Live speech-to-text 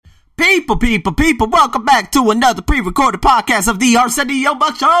People, welcome back to another pre-recorded podcast of the Arsenio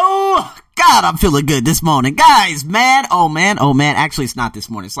Buck Show. God, I'm feeling good this morning. Guys, man, oh man. Actually, it's not this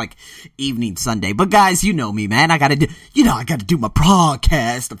morning. It's like evening Sunday. But guys, you know me, man. I gotta do my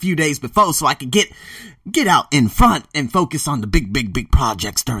podcast a few days before so I can get out in front and focus on the big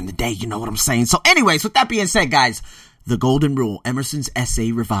projects during the day. You know what I'm saying? So anyways, with that being said, guys, the Golden Rule, Emerson's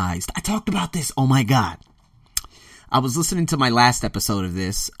essay revised. I talked about this. Oh my God. I was listening to my last episode of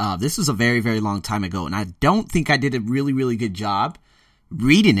this. This was a very, very long time ago, and I don't think I did a really, really good job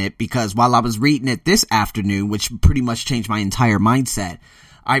reading it, because while I was reading it this afternoon, which pretty much changed my entire mindset,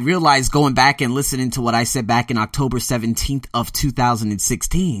 I realized going back and listening to what I said back in October 17th of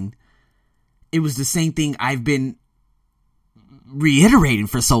 2016, it was the same thing I've been reiterating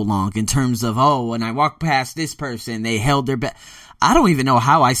for so long in terms of, when I walked past this person, they held their breath. I don't even know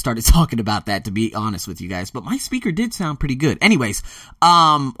how I started talking about that, to be honest with you guys, but my speaker did sound pretty good. Anyways,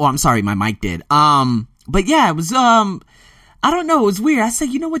 I'm sorry, my mic did. But yeah, it was, I don't know, it was weird. I said,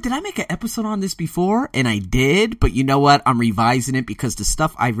 you know what, did I make an episode on this before? And I did, but you know what, I'm revising it because the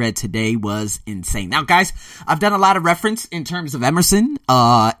stuff I read today was insane. Now, guys, I've done a lot of reference in terms of Emerson,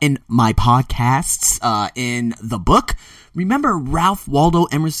 in my podcasts, in the book. Remember Ralph Waldo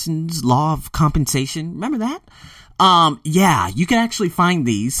Emerson's Law of Compensation? Remember that? Yeah, you can actually find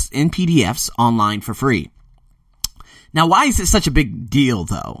these in PDFs online for free. Now, why is it such a big deal,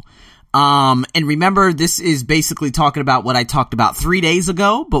 though? And remember, this is basically talking about what I talked about 3 days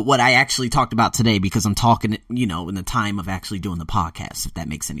ago, but what I actually talked about today, because I'm talking, in the time of actually doing the podcast, if that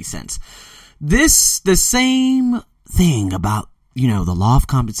makes any sense. The same thing about, the law of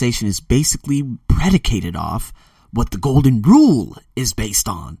compensation is basically predicated off what the Golden Rule is based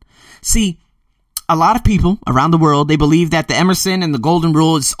on. See, a lot of people around the world, they believe that the Emerson and the Golden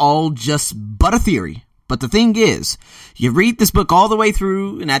Rule is all just but a theory. But the thing is, you read this book all the way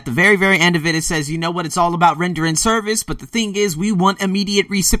through, and at the very, very end of it, it says, you know what, it's all about rendering service. But the thing is, we want immediate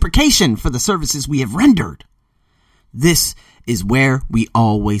reciprocation for the services we have rendered. This is where we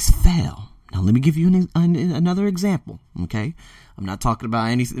always fail. Now, let me give you another example, okay? I'm not talking about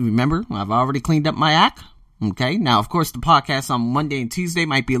anything. Remember, I've already cleaned up my act. Okay, now, of course, the podcast on Monday and Tuesday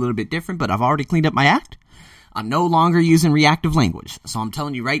might be a little bit different, but I've already cleaned up my act. I'm no longer using reactive language. So I'm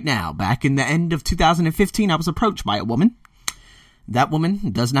telling you right now, back in the end of 2015, I was approached by a woman. That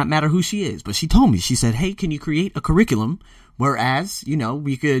woman, does not matter who she is, but she told me, she said, hey, can you create a curriculum whereas,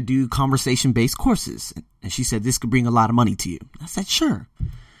 we could do conversation-based courses? And she said, this could bring a lot of money to you. I said, sure.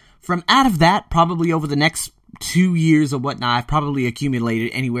 From out of that, probably over the next 2 years or whatnot, I've probably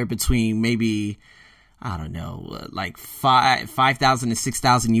accumulated anywhere between maybe, I don't know, like $5,000 to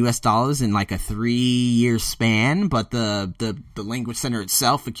 $6,000 US in like a 3-year span. But the language center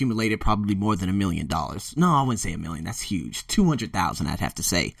itself accumulated probably more than $1 million. No, I wouldn't say $1 million. That's huge. 200,000, I'd have to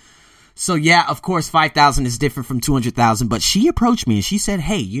say. So yeah, of course, 5,000 is different from 200,000. But she approached me and she said,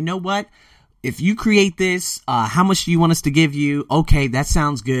 hey, you know what? If you create this, how much do you want us to give you? Okay, that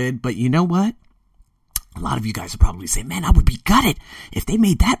sounds good. But you know what? A lot of you guys are probably saying, man, I would be gutted if they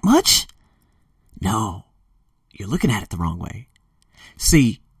made that much. No, you're looking at it the wrong way.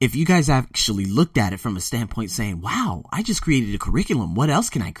 See, if you guys actually looked at it from a standpoint saying, wow, I just created a curriculum. What else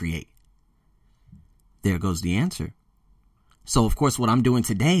can I create? There goes the answer. So, of course, what I'm doing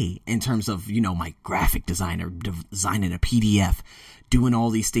today in terms of, my graphic designer, designing a PDF, doing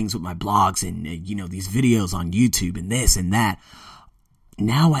all these things with my blogs and, these videos on YouTube and this and that.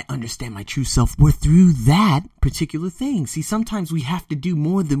 Now I understand my true self-worth through that particular thing. See, sometimes we have to do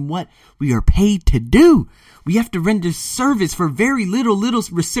more than what we are paid to do. We have to render service for very little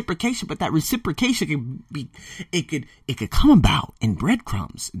reciprocation, but that reciprocation can be, it could come about in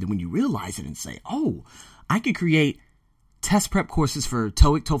breadcrumbs. And then when you realize it and say, oh, I could create test prep courses for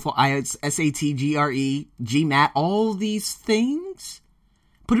TOEIC, TOEFL, IELTS, SAT, GRE, GMAT, all these things,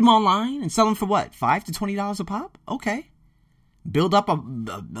 put them online and sell them for what? $5 to $20 a pop? Okay. Build up a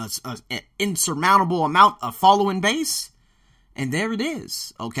insurmountable amount of following base, and there it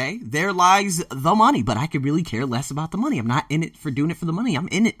is, okay? There lies the money, but I could really care less about the money. I'm not in it for doing it for the money. I'm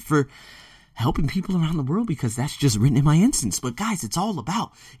in it for helping people around the world because that's just written in my instance. But guys, it's all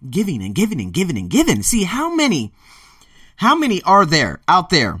about giving and giving and giving and giving. See, how many are there out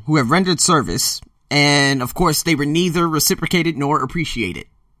there who have rendered service, and of course, they were neither reciprocated nor appreciated?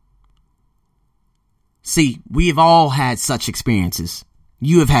 See, we have all had such experiences.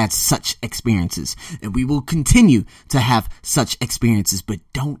 You have had such experiences, and we will continue to have such experiences, but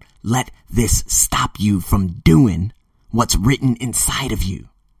don't let this stop you from doing what's written inside of you.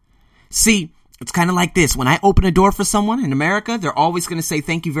 See, it's kind of like this. When I open a door for someone in America, they're always going to say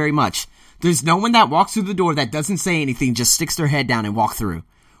thank you very much. There's no one that walks through the door that doesn't say anything, just sticks their head down and walk through.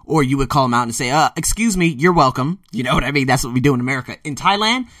 Or you would call them out and say, excuse me, you're welcome. You know what I mean? That's what we do in America. In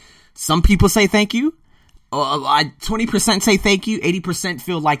Thailand, some people say thank you. 20% say thank you. 80%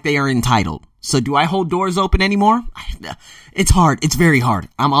 feel like they are entitled. So do I hold doors open anymore? It's hard. It's very hard.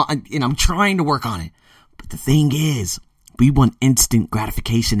 I'm trying to work on it. But the thing is, we want instant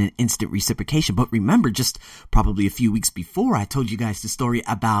gratification and instant reciprocation. But remember, just probably a few weeks before, I told you guys the story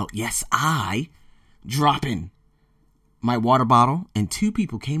about, yes, I dropping my water bottle, and two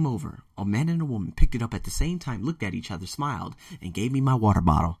people came over. A man and a woman picked it up at the same time, looked at each other, smiled, and gave me my water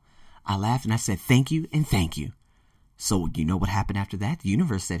bottle. I laughed and I said, thank you and thank you. So you know what happened after that? The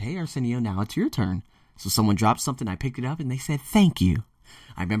universe said, hey, Arsenio, now it's your turn. So someone dropped something, I picked it up, and they said, thank you.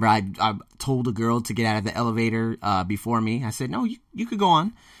 I remember I told a girl to get out of the elevator before me. I said, no, you could go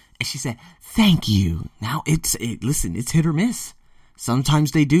on. And she said, thank you. Now, listen, it's hit or miss.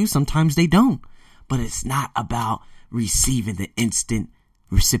 Sometimes they do, sometimes they don't. But it's not about receiving the instant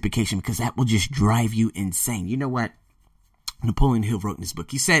reciprocation, because that will just drive you insane. You know what Napoleon Hill wrote in his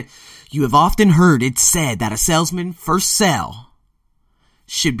book? He said, you have often heard it said that a salesman's first sell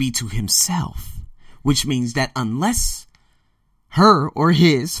should be to himself, which means that unless her or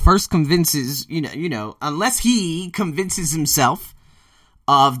his first convinces, unless he convinces himself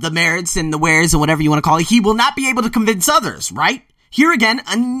of the merits and the wares and whatever you want to call it, he will not be able to convince others, right? Here again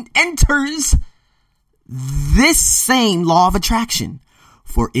enters this same law of attraction.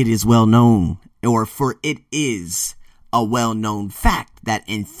 For it is well known, or for it is a well-known fact that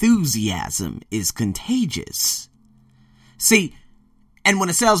enthusiasm is contagious. See, and when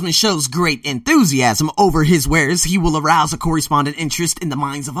a salesman shows great enthusiasm over his wares, he will arouse a corresponding interest in the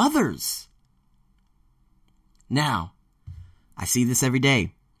minds of others. Now, I see this every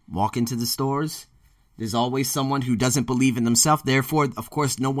day. Walk into the stores. There's always someone who doesn't believe in themselves. Therefore, of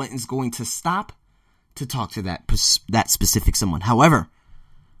course, no one is going to stop to talk to that specific someone. However,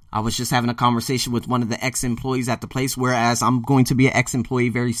 I was just having a conversation with one of the ex-employees at the place, whereas I'm going to be an ex-employee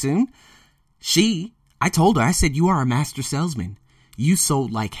very soon. I told her, I said, you are a master salesman. You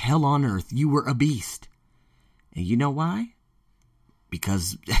sold like hell on earth. You were a beast. And you know why?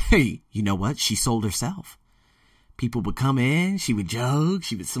 Because, hey, you know what? She sold herself. People would come in, she would joke,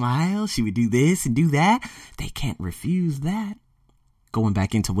 she would smile, she would do this and do that. They can't refuse that. Going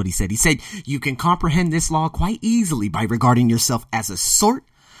back into what he said you can comprehend this law quite easily by regarding yourself as a sort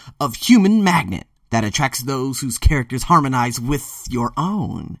of human magnet that attracts those whose characters harmonize with your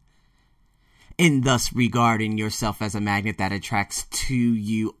own. And thus regarding yourself as a magnet that attracts to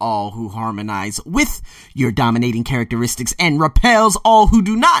you all who harmonize with your dominating characteristics and repels all who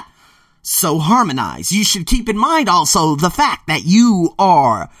do not so harmonize. You should keep in mind also the fact that you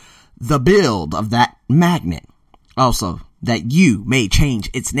are the build of that magnet. Also, that you may change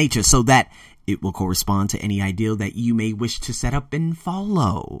its nature so that it will correspond to any ideal that you may wish to set up and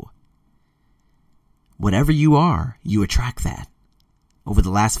follow. Whatever you are, you attract that. Over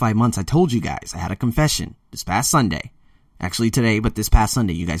the last 5 months, I told you guys, I had a confession this past Sunday. Actually today, but this past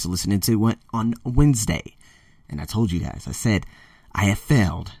Sunday, you guys are listening to it on Wednesday. And I told you guys, I said, I have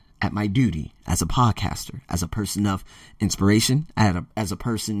failed at my duty as a podcaster, as a person of inspiration, as a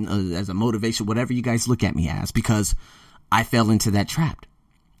person, as a motivation, whatever you guys look at me as, because I fell into that trap.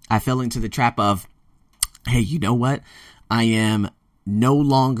 I fell into the trap of, hey, you know what? I am no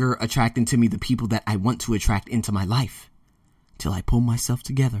longer attracting to me the people that I want to attract into my life. Till I pull myself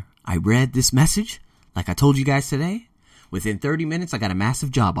together. I read this message, like I told you guys today. Within 30 minutes, I got a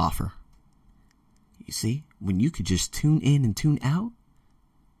massive job offer. You see, when you could just tune in and tune out,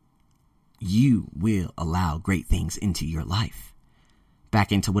 you will allow great things into your life.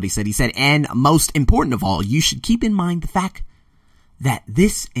 Back into what he said, and most important of all, you should keep in mind the fact that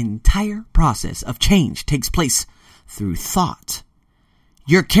this entire process of change takes place through thought.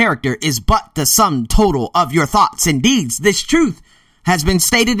 Your character is but the sum total of your thoughts and deeds. This truth has been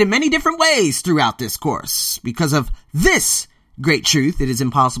stated in many different ways throughout this course. Because of this great truth, it is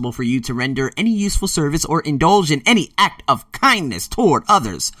impossible for you to render any useful service or indulge in any act of kindness toward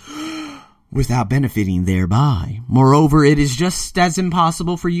others without benefiting thereby. Moreover, it is just as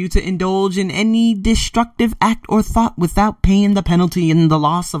impossible for you to indulge in any destructive act or thought without paying the penalty and the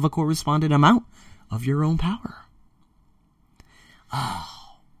loss of a corresponding amount of your own power.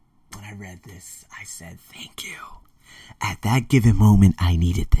 Oh, when I read this, I said, thank you. At that given moment, I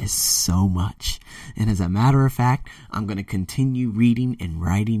needed this so much. And as a matter of fact, I'm going to continue reading and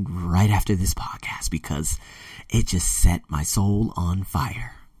writing right after this podcast because it just set my soul on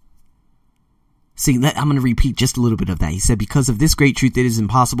fire. See, I'm going to repeat just a little bit of that. He said, because of this great truth, it is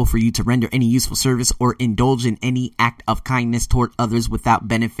impossible for you to render any useful service or indulge in any act of kindness toward others without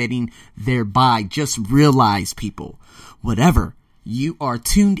benefiting thereby. Just realize, people, whatever you are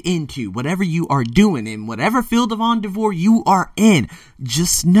tuned into, whatever you are doing, in whatever field of endeavor you are in,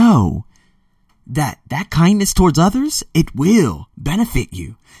 just know that kindness towards others, it will benefit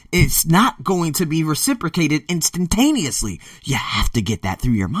you. It's not going to be reciprocated instantaneously. You have to get that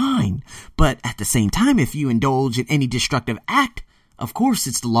through your mind. But at the same time, if you indulge in any destructive act, of course,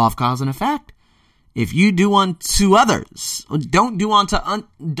 it's the law of cause and effect. If you do unto others, don't do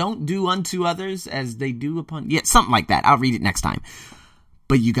unto others as they do upon, something like that. I'll read it next time.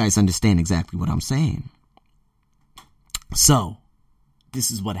 But you guys understand exactly what I'm saying. So,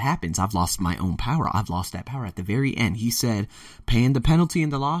 this is what happens. I've lost my own power. I've lost that power at the very end. He said, paying the penalty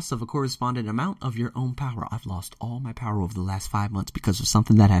and the loss of a corresponding amount of your own power. I've lost all my power over the last 5 months because of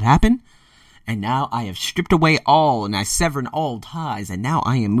something that had happened. And now I have stripped away all, and I severed all ties, and now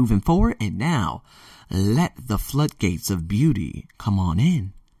I am moving forward, and now let the floodgates of beauty come on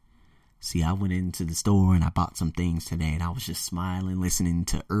in. See, I went into the store and I bought some things today, and I was just smiling, listening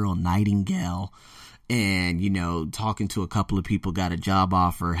to Earl Nightingale, and, talking to a couple of people, got a job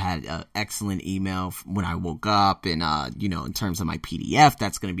offer, had an excellent email when I woke up, and, in terms of my PDF,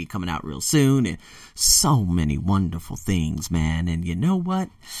 that's going to be coming out real soon, and so many wonderful things, man. And you know what?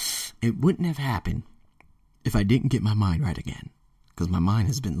 It wouldn't have happened if I didn't get my mind right again, because my mind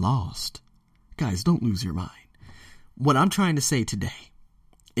has been lost. Guys, don't lose your mind. What I'm trying to say today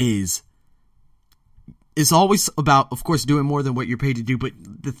is, it's always about, of course, doing more than what you're paid to do. But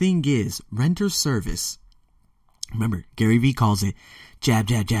the thing is, render service. Remember, Gary Vee calls it jab,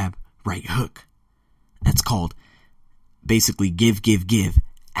 jab, jab, right hook. That's called basically give,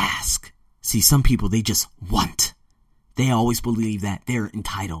 ask. See, some people, they just want. They always believe that they're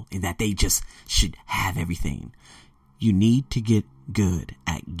entitled and that they just should have everything. You need to get good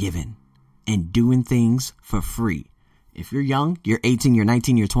at giving and doing things for free. If you're young, you're 18, you're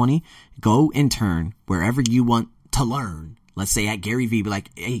 19, you're 20, go intern wherever you want to learn. Let's say at Gary Vee, be like,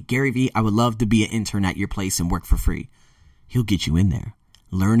 hey, Gary Vee, I would love to be an intern at your place and work for free. He'll get you in there.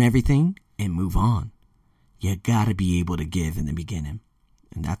 Learn everything and move on. You gotta be able to give in the beginning.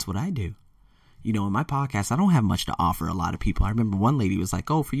 And that's what I do. In my podcast, I don't have much to offer a lot of people. I remember one lady was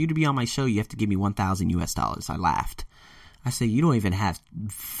like, oh, for you to be on my show, you have to give me $1,000 US. I laughed. I said, you don't even have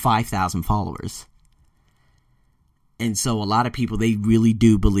 5,000 followers. And so a lot of people, they really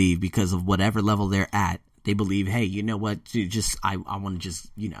do believe, because of whatever level they're at, they believe, hey, you know what, I want to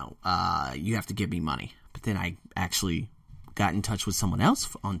just, you have to give me money. But then I actually got in touch with someone else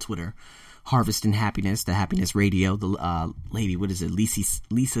on Twitter, Harvest and Happiness, the Happiness Radio, the lady, Lisa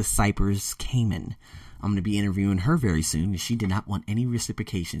Cypers Kamen. I'm going to be interviewing her very soon, and she did not want any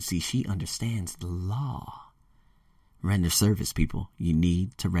reciprocation. See, she understands the law. Render service, people. You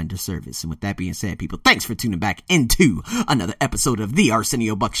need to render service. And with that being said, people, thanks for tuning back into another episode of the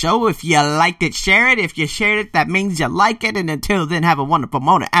Arsenio Buck Show. If you liked it, share it. If you shared it, that means you like it. And until then, have a wonderful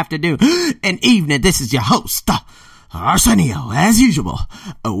morning, afternoon, and evening. This is your host, Arsenio, as usual.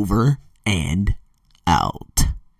 Over and out.